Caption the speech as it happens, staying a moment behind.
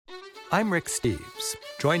I'm Rick Steves.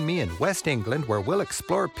 Join me in West England where we'll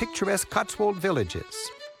explore picturesque Cotswold villages.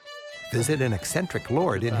 Visit an eccentric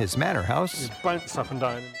lord in his manor house. You bounce up and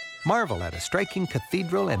down. Marvel at a striking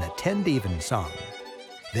cathedral and attend evensong.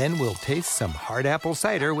 Then we'll taste some hard apple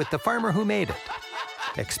cider with the farmer who made it.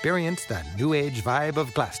 Experience the New Age vibe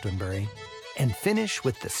of Glastonbury. And finish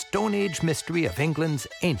with the Stone Age mystery of England's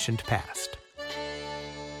ancient past.